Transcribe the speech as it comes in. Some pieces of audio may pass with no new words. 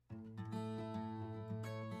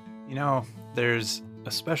You know, there's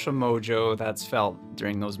a special mojo that's felt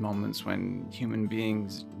during those moments when human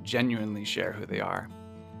beings genuinely share who they are.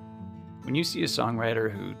 When you see a songwriter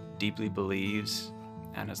who deeply believes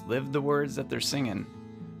and has lived the words that they're singing,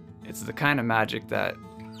 it's the kind of magic that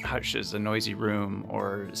hushes a noisy room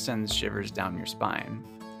or sends shivers down your spine.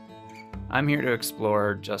 I'm here to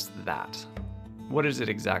explore just that. What is it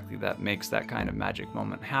exactly that makes that kind of magic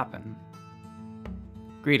moment happen?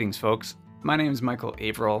 Greetings, folks. My name is Michael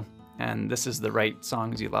Averill, and this is the Write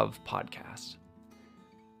Songs You Love podcast.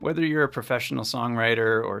 Whether you're a professional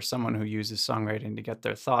songwriter or someone who uses songwriting to get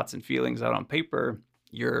their thoughts and feelings out on paper,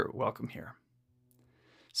 you're welcome here.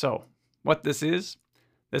 So, what this is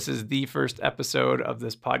the first episode of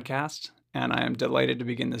this podcast, and I am delighted to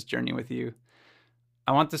begin this journey with you.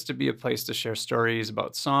 I want this to be a place to share stories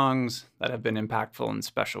about songs that have been impactful in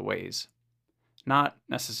special ways. Not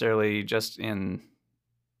necessarily just in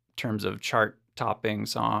terms of chart-topping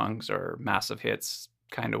songs or massive hits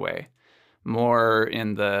kind of way. More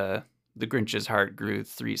in the Grinch's heart grew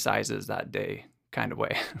 3 sizes that day kind of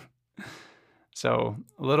way. So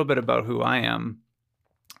a little bit about who I am.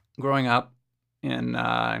 Growing up and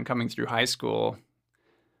coming through high school,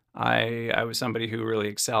 I was somebody who really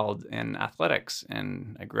excelled in athletics,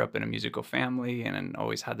 and I grew up in a musical family and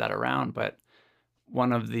always had that around. But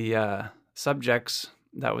one of the subjects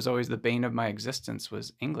that was always the bane of my existence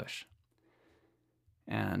was English.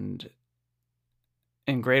 And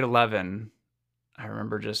in grade 11, I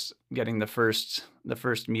remember just getting the first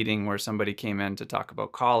meeting where somebody came in to talk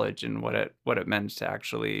about college and what it meant to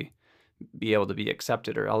actually be able to be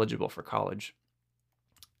accepted or eligible for college.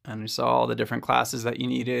 And I saw all the different classes that you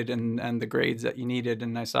needed and the grades that you needed,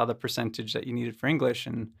 and I saw the percentage that you needed for English,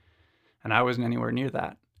 and I wasn't anywhere near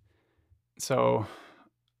that. So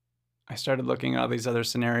I started looking at all these other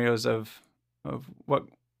scenarios of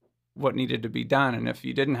what needed to be done, and if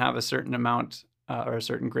you didn't have a certain amount or a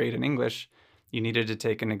certain grade in English, you needed to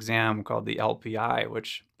take an exam called the LPI,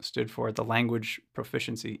 which stood for the Language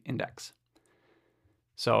Proficiency Index.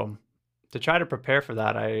 So to try to prepare for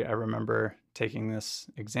that, I remember taking this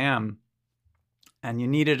exam, and you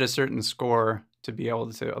needed a certain score to be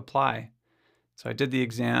able to apply. So I did the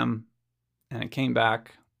exam, and it came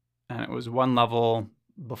back, and it was one level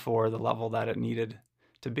before the level that it needed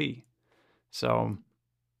to be. So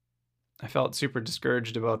I felt super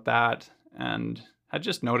discouraged about that, and I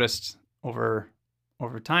just noticed over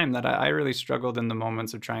time that I really struggled in the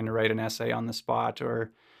moments of trying to write an essay on the spot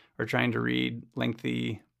or trying to read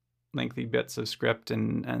lengthy bits of script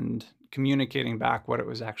and communicating back what it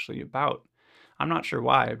was actually about. I'm not sure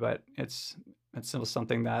why, but it's still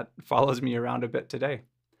something that follows me around a bit today.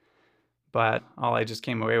 But all I just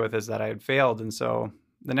came away with is that I had failed, and so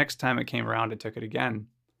the next time it came around, I took it again.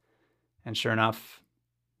 And sure enough,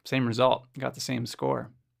 same result, got the same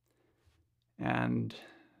score. And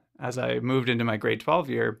as I moved into my grade 12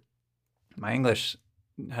 year, my English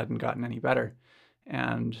hadn't gotten any better.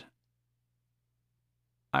 And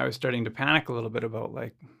I was starting to panic a little bit about,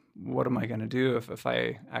 like, what am I going to do if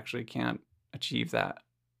I actually can't achieve that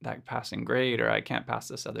passing grade, or I can't pass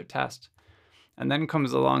this other test. And then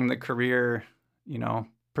comes along the career,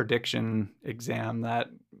 prediction exam that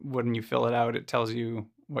when you fill it out, it tells you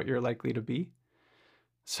what you're likely to be.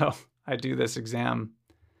 So I do this exam,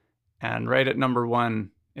 and right at number 1,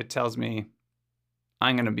 it tells me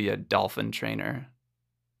I'm going to be a dolphin trainer.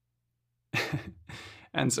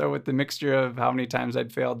 And so with the mixture of how many times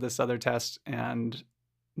I'd failed this other test and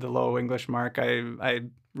the low English mark, I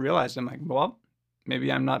realized, I'm like, well, maybe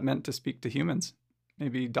I'm not meant to speak to humans.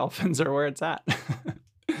 Maybe dolphins are where it's at.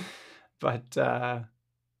 But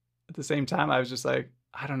at the same time, I was just like,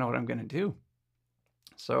 I don't know what I'm going to do.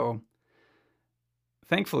 So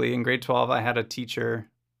thankfully, in grade 12, I had a teacher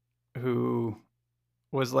who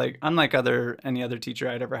was like, unlike any other teacher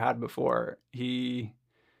I'd ever had before. He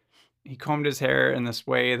combed his hair in this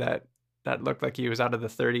way that looked like he was out of the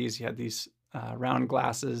 30s. He had these round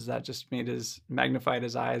glasses that just magnified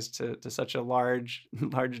his eyes to such a large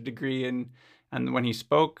degree. And when he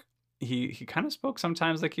spoke, he kind of spoke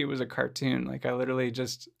sometimes like he was a cartoon. Like, I literally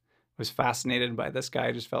just was fascinated by this guy.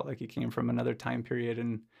 I just felt like he came from another time period,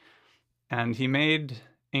 and he made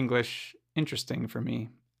English interesting for me,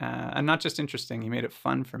 and not just interesting. He made it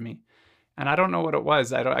fun for me. And I don't know what it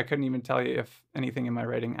was. I couldn't even tell you if anything in my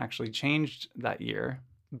writing actually changed that year,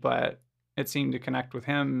 but it seemed to connect with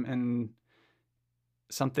him, and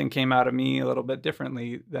something came out of me a little bit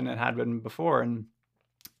differently than it had been before. And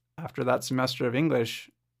after that semester of English,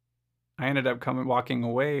 I ended up walking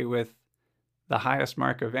away with the highest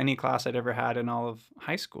mark of any class I'd ever had in all of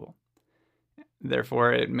high school.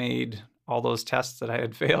 Therefore, it made all those tests that I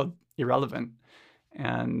had failed irrelevant.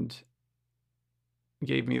 and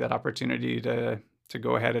gave me that opportunity to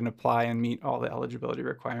go ahead and apply and meet all the eligibility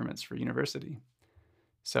requirements for university.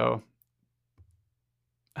 So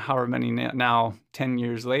however many now, 10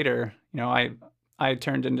 years later, I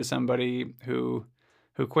turned into somebody who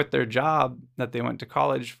quit their job that they went to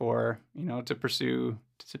college for, to pursue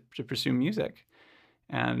music.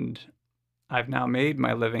 And I've now made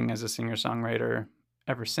my living as a singer-songwriter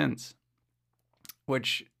ever since,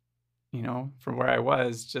 which, from where I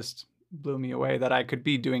was, just blew me away that I could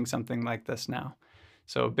be doing something like this now.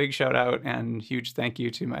 So big shout out and huge thank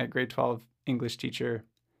you to my grade 12 English teacher,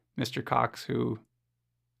 Mr. Cox, who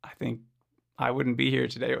I think I wouldn't be here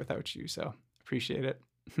today without you. So appreciate it.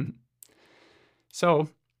 So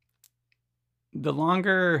the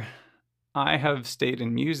longer I have stayed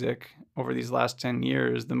in music over these last 10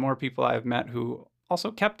 years, the more people I've met who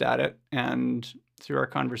also kept at it. And through our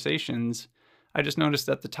conversations, I just noticed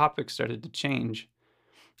that the topics started to change.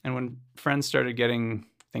 And when friends started getting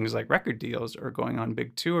things like record deals or going on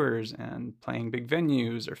big tours and playing big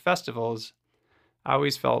venues or festivals, I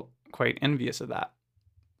always felt quite envious of that.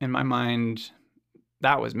 In my mind,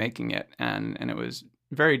 that was making it, and it was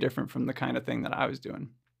very different from the kind of thing that I was doing.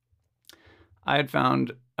 I had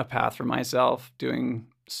found a path for myself doing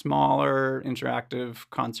smaller interactive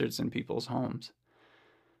concerts in people's homes.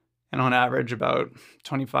 And on average, about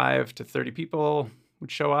 25 to 30 people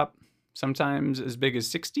would show up, sometimes as big as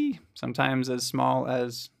 60, sometimes as small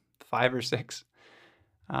as 5 or 6.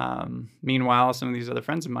 Meanwhile, some of these other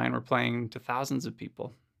friends of mine were playing to thousands of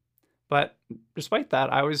people. But despite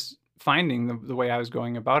that, I was finding the way I was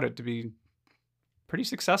going about it to be pretty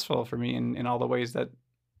successful for me in all the ways that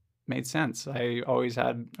made sense. I always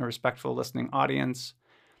had a respectful listening audience.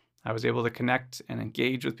 I was able to connect and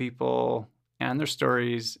engage with people and their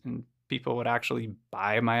stories, and people would actually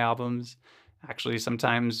buy my albums. Actually,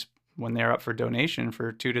 sometimes when they're up for donation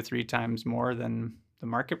for 2 to 3 times more than the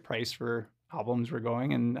market price for albums were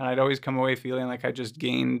going. And I'd always come away feeling like I just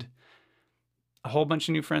gained a whole bunch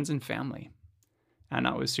of new friends and family. And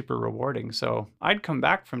that was super rewarding. So I'd come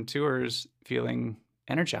back from tours feeling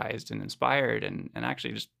energized and inspired and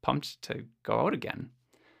actually just pumped to go out again.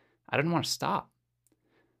 I didn't want to stop.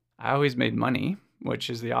 I always made money, which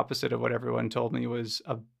is the opposite of what everyone told me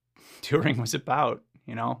touring was about.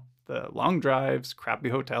 The long drives, crappy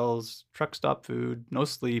hotels, truck stop food, no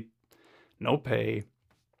sleep, no pay.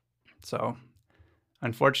 So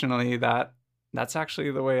unfortunately, that's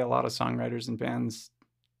actually the way a lot of songwriters and bands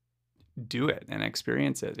do it and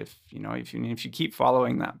experience it. If you keep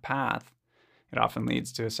following that path, it often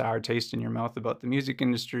leads to a sour taste in your mouth about the music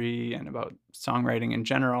industry and about songwriting in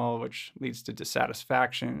general, which leads to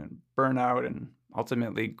dissatisfaction and burnout and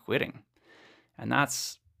ultimately quitting. And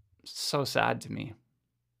that's so sad to me.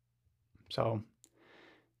 So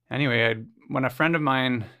anyway, when a friend of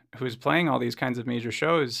mine who was playing all these kinds of major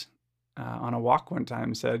shows on a walk one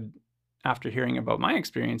time said, after hearing about my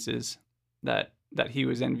experiences, that he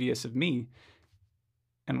was envious of me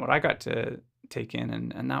and what I got to take in,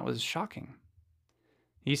 and that was shocking.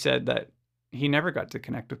 He said that he never got to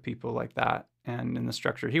connect with people like that, and in the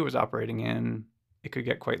structure he was operating in, it could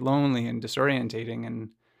get quite lonely and disorientating, and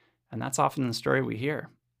that's often the story we hear.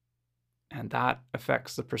 And that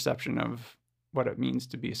affects the perception of what it means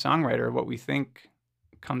to be a songwriter, what we think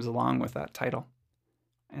comes along with that title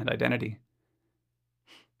and identity.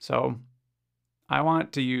 So I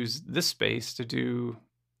want to use this space to do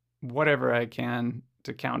whatever I can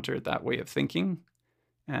to counter that way of thinking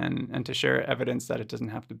and to share evidence that it doesn't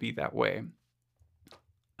have to be that way.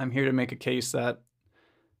 I'm here to make a case that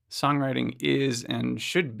songwriting is and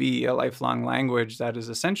should be a lifelong language that is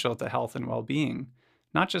essential to health and well-being,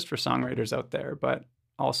 not just for songwriters out there, but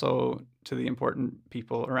also to the important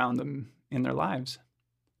people around them in their lives.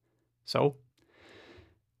 So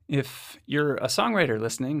if you're a songwriter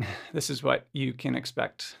listening, this is what you can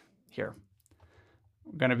expect here.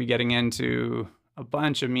 We're going to be getting into a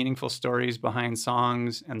bunch of meaningful stories behind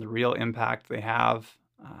songs and the real impact they have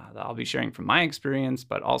that I'll be sharing from my experience,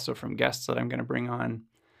 but also from guests that I'm going to bring on.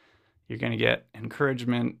 You're going to get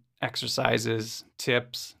encouragement, exercises,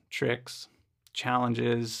 tips, tricks,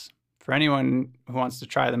 challenges for anyone who wants to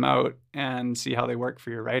try them out and see how they work for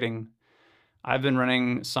your writing. I've been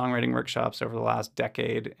running songwriting workshops over the last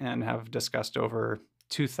decade and have discussed over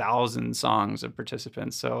 2,000 songs of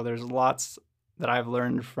participants. So there's lots that I've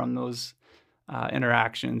learned from those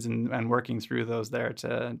interactions and working through those there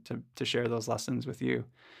to share those lessons with you.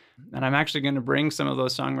 And I'm actually going to bring some of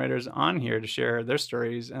those songwriters on here to share their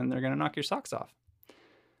stories, and they're going to knock your socks off.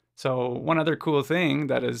 So one other cool thing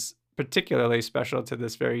that is particularly special to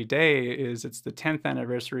this very day is it's the 10th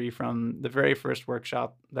anniversary from the very first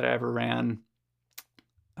workshop that I ever ran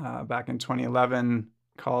back in 2011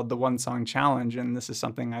 called the One Song Challenge, and this is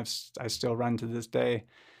something I still run to this day.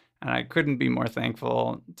 And I couldn't be more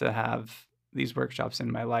thankful to have these workshops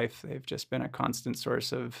in my life. They've just been a constant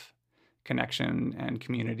source of connection and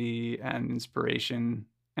community and inspiration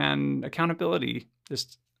and accountability.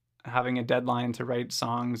 Just having a deadline to write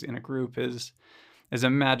songs in a group is a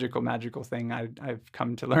magical, magical thing. I've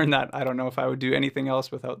come to learn that. I don't know if I would do anything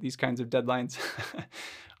else without these kinds of deadlines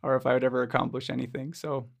or if I would ever accomplish anything.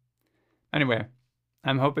 So anyway,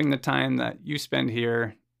 I'm hoping the time that you spend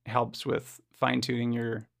here helps with fine-tuning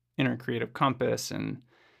your inner creative compass and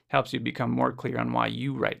helps you become more clear on why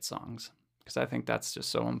you write songs, because I think that's just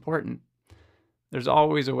so important. There's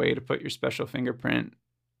always a way to put your special fingerprint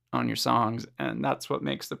on your songs, and that's what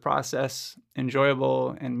makes the process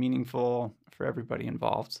enjoyable and meaningful for everybody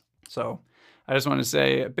involved. So I just want to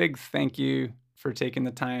say a big thank you for taking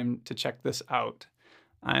the time to check this out.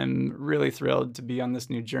 I'm really thrilled to be on this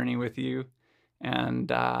new journey with you,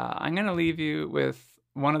 and I'm going to leave you with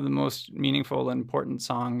one of the most meaningful and important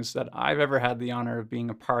songs that I've ever had the honor of being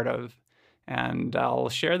a part of, and I'll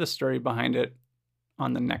share the story behind it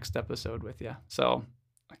on the next episode with you. So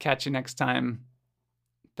I'll catch you next time.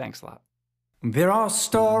 Thanks a lot. There are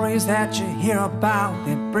stories that you hear about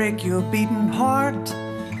that break your beating heart,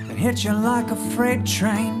 that hit you like a freight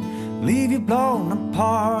train, leave you blown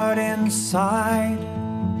apart inside.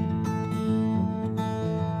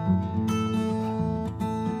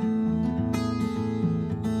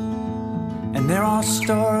 And there are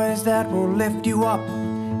stories that will lift you up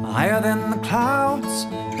higher than the clouds,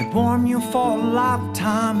 that warm you for a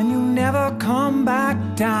lifetime and you never come back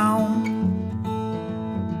down.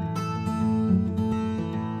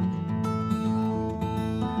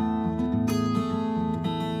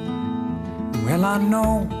 Well, I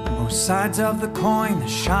know both sides of the coin, the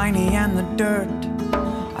shiny and the dirt.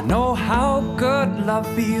 I know how good love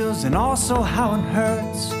feels and also how it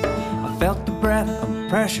hurts. I felt the breath of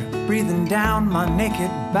pressure breathing down my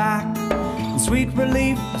naked back, and sweet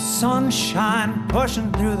relief of sunshine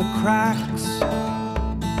pushing through the cracks.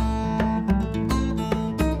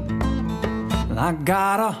 I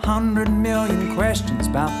got 100 million questions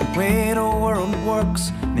about the way the world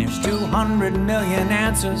works. There's 200 million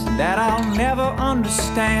answers that I'll never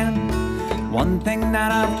understand. One thing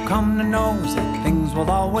that I've come to know is that things will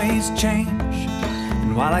always change.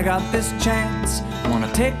 And while I got this chance, I want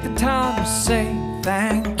to take the time to say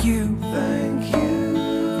thank you. Thank you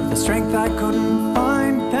for the strength I couldn't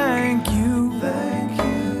find. Thank you. Thank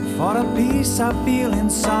you for the peace I feel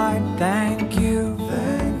inside. Thank you.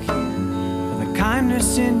 Thank you for the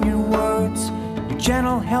kindness in your words, your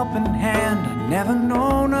gentle helping hand. I've never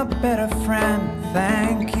known a better friend.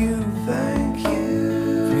 Thank you. Thank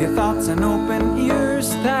you for your thoughts and open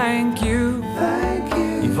ears. Thank you. Thank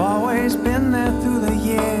you. You've always been there through the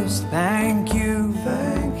years. Thank you.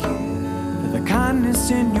 Thank you for the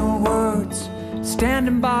kindness in your words,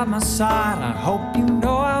 standing by my side. I hope you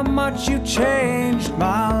know how much you changed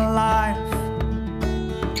my life.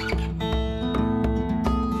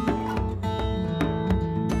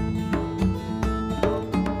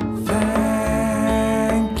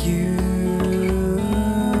 Thank you.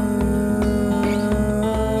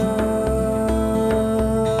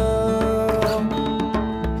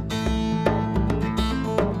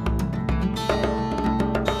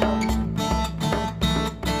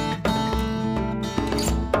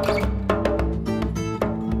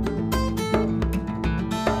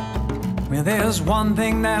 Well, there's one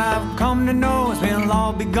thing that I've come to know is we'll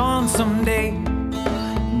all be gone someday.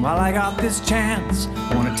 And while I got this chance,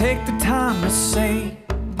 I want to take the time to say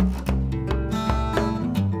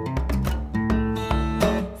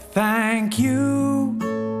thank you.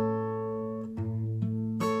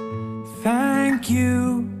 Thank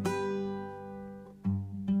you.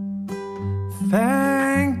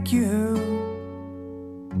 Thank you.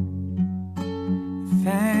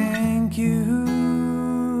 Thank you.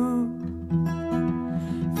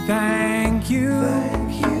 Thank you.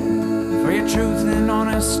 Thank you for your truth and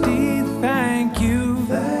honesty. Thank you.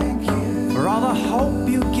 Thank you for all the hope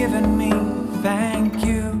you've given me. Thank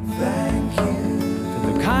you. Thank you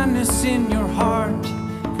for the kindness in your heart,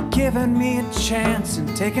 for giving me a chance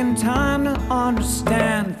and taking time to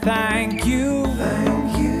understand. Thank you.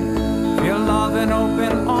 Thank you for your love and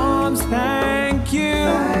open arms. Thank you.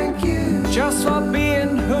 Thank you just for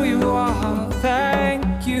being who you are.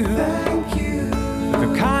 Thank you. Thank you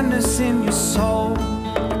the kindness in your soul,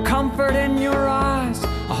 the comfort in your eyes.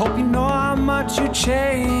 I hope you know how much you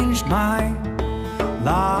changed my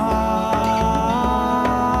life.